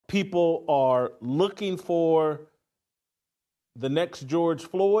people are looking for the next George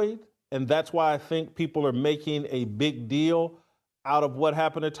Floyd, and that's why I think people are making a big deal out of what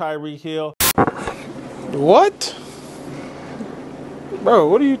happened to Tyreek Hill. What? Bro,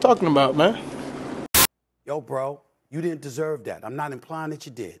 what are you talking about, man? Yo, bro, you didn't deserve that. I'm not implying that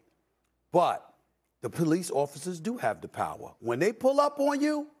you did. But the police officers do have the power. When they pull up on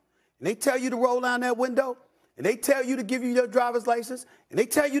you, and they tell you to roll down that window, and they tell you to give you your driver's license, and they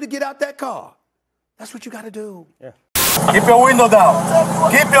tell you to get out that car, that's what you got to do. Yeah. Keep your window down.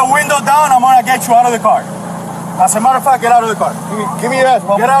 Keep your window down. I'm going to get you out of the car. As a matter of fact, get out of the car. Give me your ass,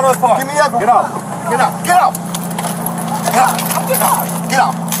 bro. Get out of the car. Give me your ass. Get out. Get out. Get out. Get out. Get out. Get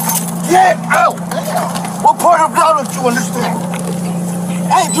out. Get out. What part of God don't you understand?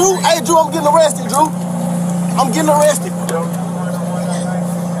 Hey, Drew, I'm getting arrested, Drew. I'm getting arrested.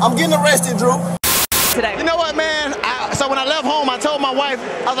 I'm getting arrested, Drew. Today. You know what, man? So when I left home, I told my wife,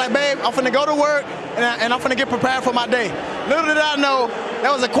 I was like, babe, I'm finna go to work and I'm finna get prepared for my day. Little did I know,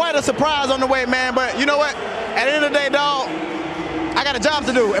 that was quite a surprise on the way, man. But you know what? At the end of the day, dog, I got a job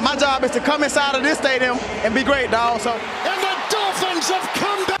to do. And my job is to come inside of this stadium and be great, dog. So, and the Dolphins have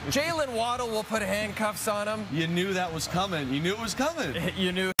come back. Jalen Waddle will put handcuffs on him. You knew that was coming. You knew it was coming.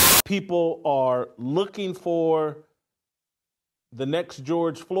 You knew. People are looking for the next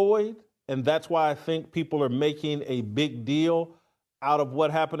George Floyd, and that's why I think people are making a big deal out of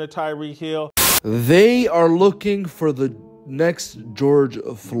what happened to Tyreek Hill. They are looking for the next George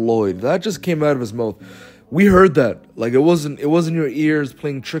Floyd. That just came out of his mouth. We heard that. Like, it wasn't your ears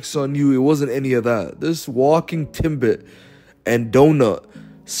playing tricks on you. It wasn't any of that. This walking Timbit and Donut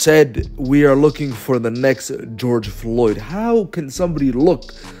said we are looking for the next George Floyd. How can somebody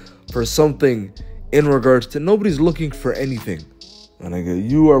look for something in regards to... Nobody's looking for anything.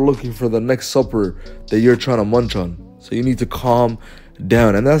 And you are looking for the next supper that you're trying to munch on. So you need to calm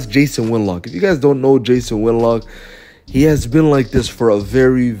down. And that's Jason Whitlock. If you guys don't know Jason Whitlock, he has been like this for a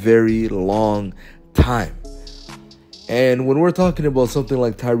very, very long time. And when we're talking about something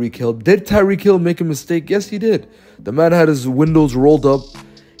like Tyreek Hill, did Tyreek Hill make a mistake? Yes, he did. The man had his windows rolled up.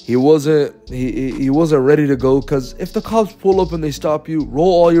 He wasn't ready to go, because if the cops pull up and they stop you,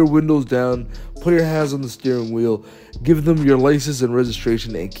 roll all your windows down, put your hands on the steering wheel, give them your license and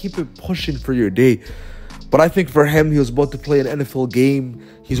registration, and keep it pushing for your day. But I think for him, he was about to play an NFL game.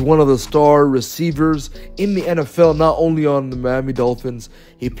 He's one of the star receivers in the NFL, not only on the Miami Dolphins.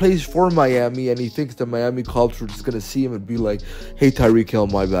 He plays for Miami, and he thinks the Miami cops were just going to see him and be like, hey, Tyreek Hill,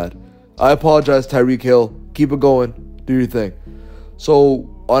 my bad. I apologize, Tyreek Hill. Keep it going. Do your thing. So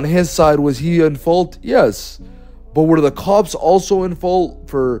on his side, was he in fault? Yes. But were the cops also in fault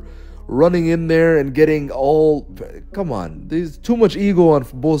for running in there and getting all... Come on. There's too much ego on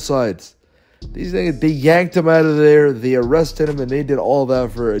both sides. These things, they yanked him out of there, they arrested him, and they did all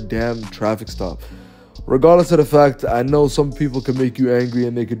that for a damn traffic stop. Regardless of the fact, I know some people can make you angry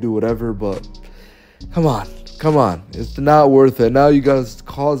and they could do whatever, but come on. It's not worth it. Now you guys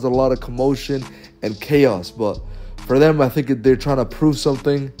caused a lot of commotion and chaos, but for them, I think they're trying to prove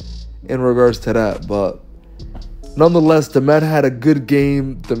something in regards to that. But nonetheless, the man had a good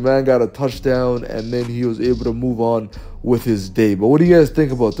game. The man got a touchdown, and then he was able to move on with his day. But what do you guys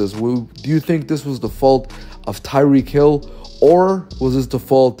think about this? Do you think this was the fault of Tyreek Hill, or was this the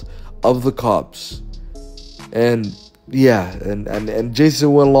fault of the cops? And yeah, and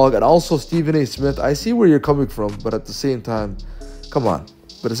Jason Whitlock, and also Stephen A. Smith. I see where you're coming from, but at the same time, come on.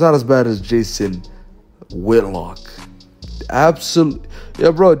 But it's not as bad as Jason Whitlock. Absolutely.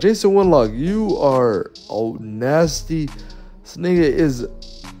 Yeah, bro, Jason Whitlock, you are nasty. This nigga is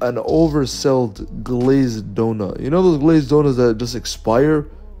an oversold glazed donut. You know those glazed donuts that just expire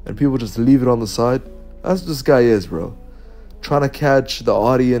and people just leave it on the side? That's what this guy is, bro. Trying to catch the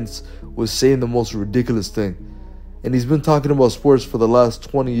audience with saying the most ridiculous thing. And he's been talking about sports for the last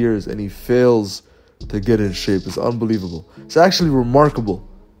 20 years and he fails to get in shape. It's unbelievable. It's actually remarkable,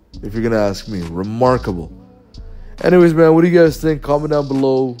 if you're going to ask me. Remarkable. Anyways, man, what do you guys think? Comment down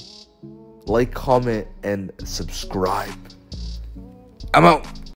below. Like, comment, and subscribe. I'm out.